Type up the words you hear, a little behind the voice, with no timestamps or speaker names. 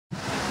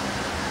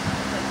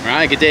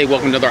Hi, good day.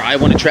 Welcome to another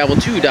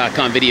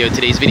iwannatravel2.com video.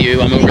 Today's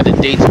video, I'm over at the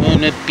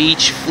Daytona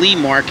Beach Flea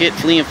Market,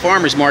 Flea and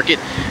Farmers Market,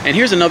 and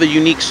here's another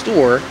unique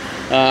store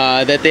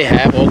that they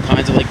have all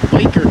kinds of like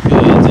biker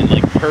goods and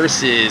like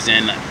purses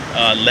and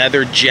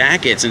leather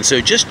jackets. And so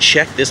just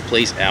check this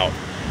place out.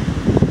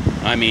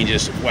 I mean,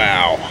 just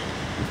wow.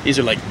 These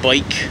are like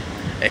bike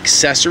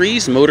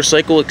accessories,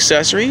 motorcycle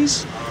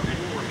accessories,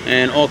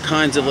 and all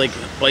kinds of like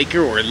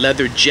biker or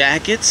leather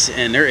jackets.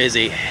 And there is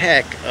a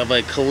heck of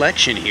a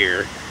collection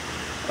here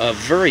of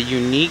very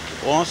unique,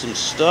 awesome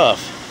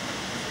stuff.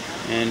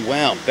 And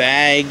wow,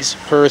 bags,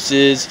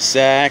 purses,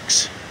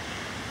 sacks,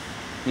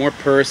 more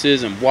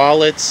purses and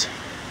wallets.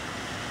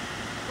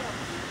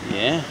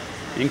 Yeah,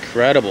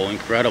 incredible,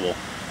 incredible.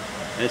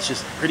 It's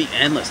just pretty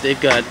endless.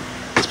 They've got,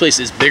 this place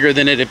is bigger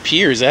than it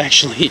appears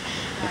actually.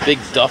 Big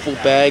duffel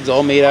bags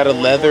all made out of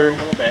leather.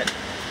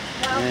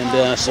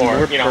 And some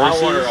more purses.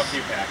 I'll order a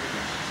few packages.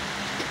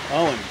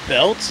 Oh, and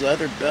belts,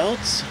 leather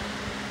belts.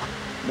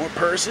 More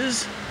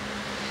purses.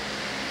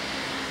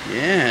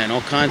 Yeah, and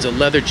all kinds of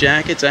leather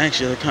jackets.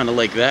 Actually, I kind of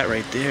like that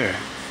right there.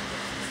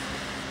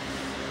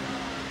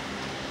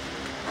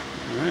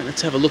 Alright,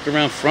 let's have a look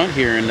around front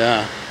here. And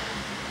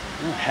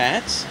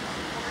hats.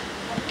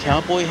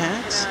 Cowboy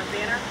hats.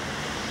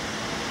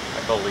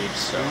 I believe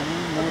so.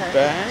 More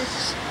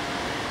bags.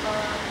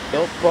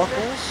 Belt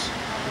buckles.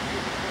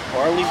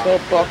 Harley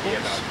belt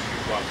buckles.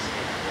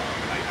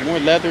 More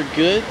leather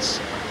goods.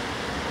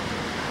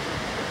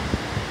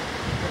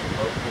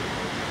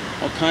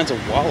 All kinds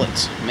of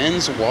wallets,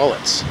 men's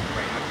wallets.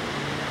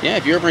 Yeah,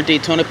 if you're over in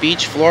Daytona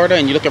Beach, Florida,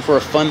 and you're looking for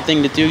a fun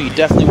thing to do, you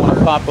definitely want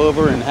to pop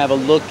over and have a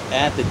look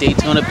at the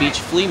Daytona Beach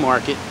Flea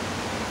Market.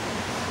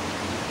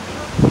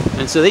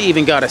 And so they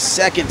even got a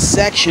second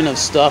section of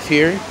stuff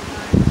here.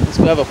 Let's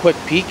go have a quick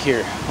peek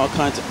here. All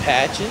kinds of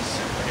patches.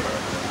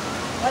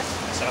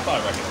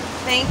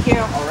 Thank you.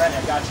 Alright,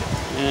 I got you.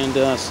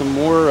 And some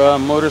more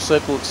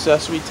motorcycle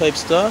accessory type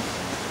stuff,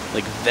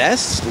 like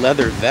vests,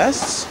 leather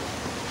vests.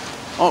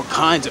 All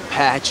kinds of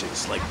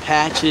patches, like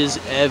patches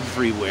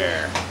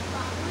everywhere.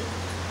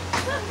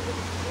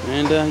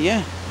 And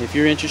yeah, if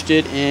you're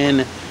interested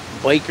in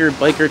biker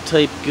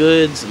type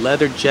goods,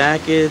 leather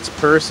jackets,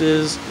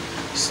 purses,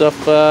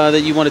 stuff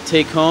that you want to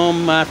take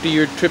home after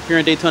your trip here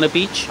in Daytona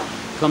Beach,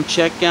 come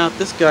check out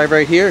this guy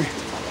right here.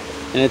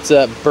 And it's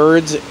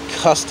Birds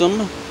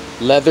Custom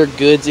Leather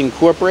Goods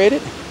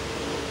Incorporated.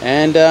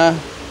 And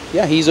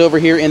yeah, he's over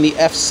here in the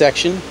F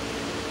section,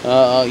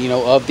 you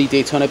know, of the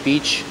Daytona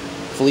Beach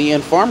Flea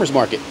and Farmers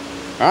Market.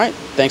 All right,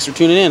 thanks for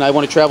tuning in.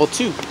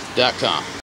 iwannatravel2.com.